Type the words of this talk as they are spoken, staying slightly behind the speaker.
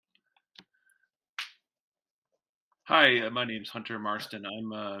Hi, my name's Hunter Marston.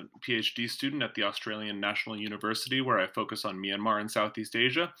 I'm a PhD student at the Australian National University, where I focus on Myanmar and Southeast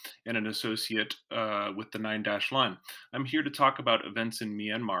Asia, and an associate with the Nine Dash Line. I'm here to talk about events in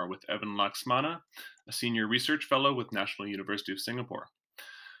Myanmar with Evan Laxmana, a senior research fellow with National University of Singapore.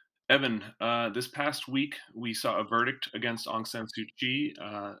 Evan, this past week we saw a verdict against Aung San Suu Kyi,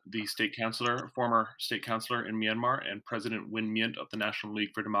 the former state councillor in Myanmar, and President Win Myint of the National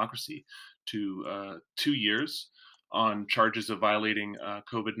League for Democracy, to 2 years on charges of violating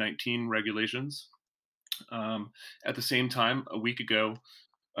COVID-19 regulations. Um, at the same time, a week ago,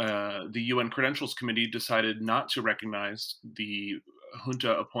 the UN Credentials Committee decided not to recognize the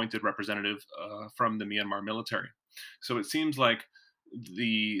junta appointed representative from the Myanmar military. So it seems like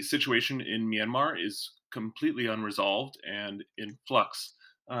the situation in Myanmar is completely unresolved and in flux.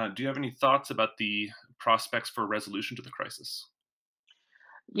 Do you have any thoughts about the prospects for resolution to the crisis?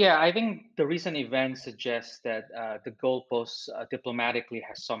 Yeah, I think the recent events suggest that the goalposts diplomatically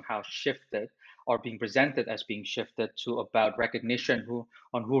has somehow shifted or being presented as being shifted to about recognition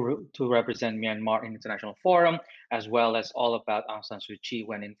to represent Myanmar in international forum, as well as all about Aung San Suu Kyi,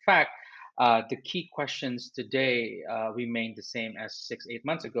 when in fact the key questions today remain the same as 8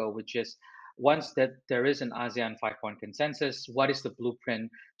 months ago, which is once that there is an ASEAN 5 point consensus, what is the blueprint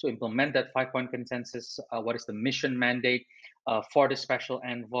to implement that 5 point consensus? What is the mission mandate for the special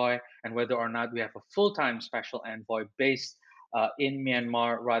envoy, and whether or not we have a full-time special envoy based in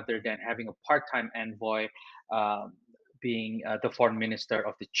Myanmar rather than having a part-time envoy being the foreign minister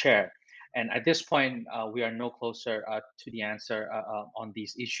of the chair. And at this point, we are no closer to the answer on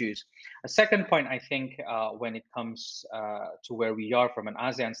these issues. A second point, I think, when it comes to where we are from an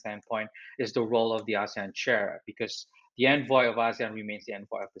ASEAN standpoint, is the role of the ASEAN chair, because the envoy of ASEAN remains the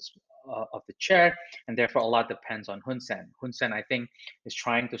envoy of the chair, and therefore a lot depends on Hun Sen. Hun Sen, I think, is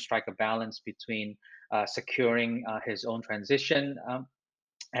trying to strike a balance between securing his own transition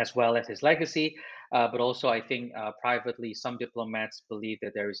as well as his legacy. But also, I think privately, some diplomats believe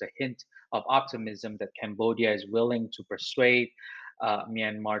that there is a hint of optimism that Cambodia is willing to persuade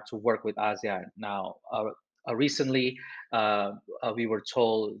Myanmar to work with ASEAN. Now, recently, we were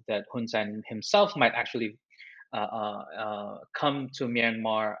told that Hun Sen himself might actually come to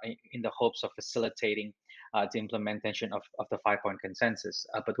Myanmar in the hopes of facilitating the implementation of the 5 point consensus.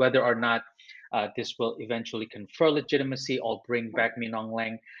 But whether or not this will eventually confer legitimacy or bring back Min Aung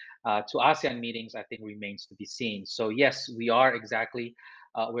Hlaing to ASEAN meetings, I think remains to be seen. So, yes, we are exactly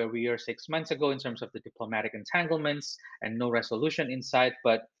where we were 6 months ago in terms of the diplomatic entanglements and no resolution in sight,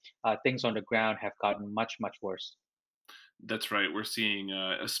 but things on the ground have gotten much, much worse. That's right. We're seeing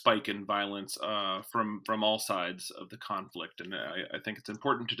a spike in violence from all sides of the conflict, and I think it's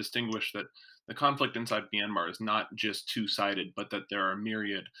important to distinguish that the conflict inside Myanmar is not just two-sided, but that there are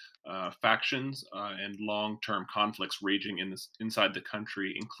myriad factions and long-term conflicts raging inside the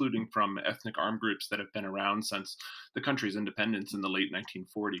country, including from ethnic armed groups that have been around since the country's independence in the late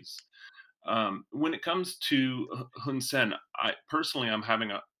 1940s. When it comes to Hun Sen, I personally I'm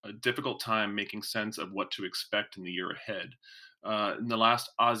having a difficult time making sense of what to expect in the year ahead. In the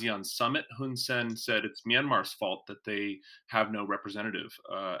last ASEAN summit, Hun Sen said it's Myanmar's fault that they have no representative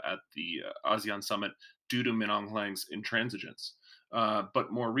at the ASEAN summit due to Min Aung Hlaing's intransigence.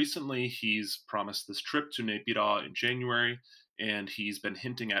 But more recently, he's promised this trip to Naypyidaw in January, and he's been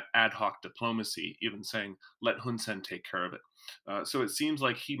hinting at ad hoc diplomacy, even saying, let Hun Sen take care of it. So it seems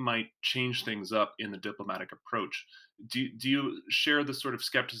like he might change things up in the diplomatic approach. Do you share the sort of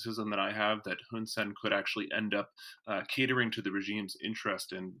skepticism that I have that Hun Sen could actually end up catering to the regime's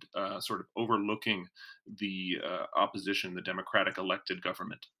interest and sort of overlooking the opposition, the democratic elected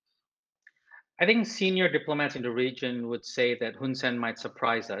government? I think senior diplomats in the region would say that Hun Sen might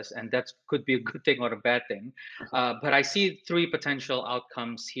surprise us, and that could be a good thing or a bad thing. But I see three potential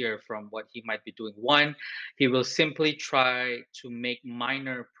outcomes here from what he might be doing. One, he will simply try to make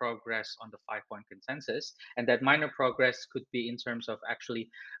minor progress on the 5 point consensus, and that minor progress could be in terms of actually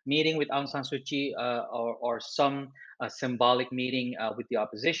meeting with Aung San Suu Kyi or some symbolic meeting with the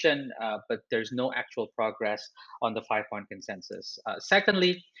opposition, but there's no actual progress on the 5 point consensus.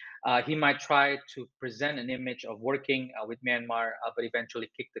 Secondly, he might try to present an image of working with Myanmar, but eventually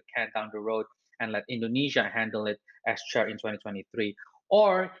kick the can down the road and let Indonesia handle it as chair in 2023.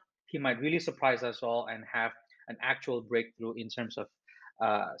 Or he might really surprise us all and have an actual breakthrough in terms of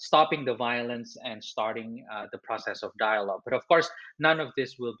stopping the violence and starting the process of dialogue. But of course, none of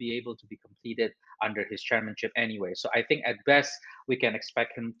this will be able to be completed under his chairmanship anyway. So I think at best, we can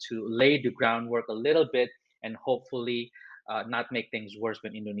expect him to lay the groundwork a little bit and hopefully not make things worse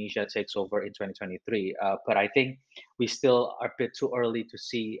when Indonesia takes over in 2023. But I think we still are a bit too early to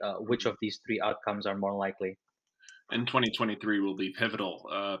see which of these three outcomes are more likely. And 2023 will be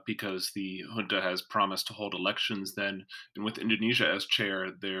pivotal because the junta has promised to hold elections then. And with Indonesia as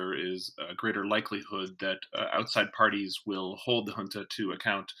chair, there is a greater likelihood that outside parties will hold the junta to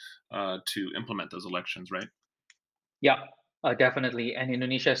account to implement those elections, right? Yeah, definitely. And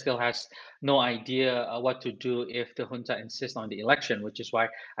Indonesia still has no idea what to do if the junta insists on the election, which is why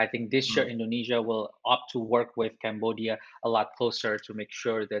I think this year Mm. Indonesia will opt to work with Cambodia a lot closer to make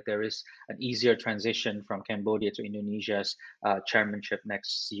sure that there is an easier transition from Cambodia to Indonesia's chairmanship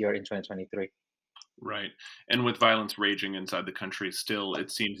next year in 2023. Right. And with violence raging inside the country still,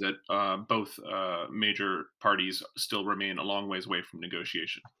 it seems that both major parties still remain a long ways away from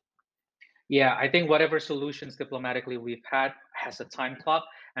negotiation. Yeah, I think whatever solutions diplomatically we've had has a time clock,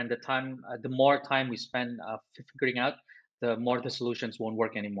 and the more time we spend figuring out, the more the solutions won't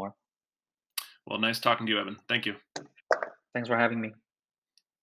work anymore. Well, nice talking to you, Evan. Thank you. Thanks for having me.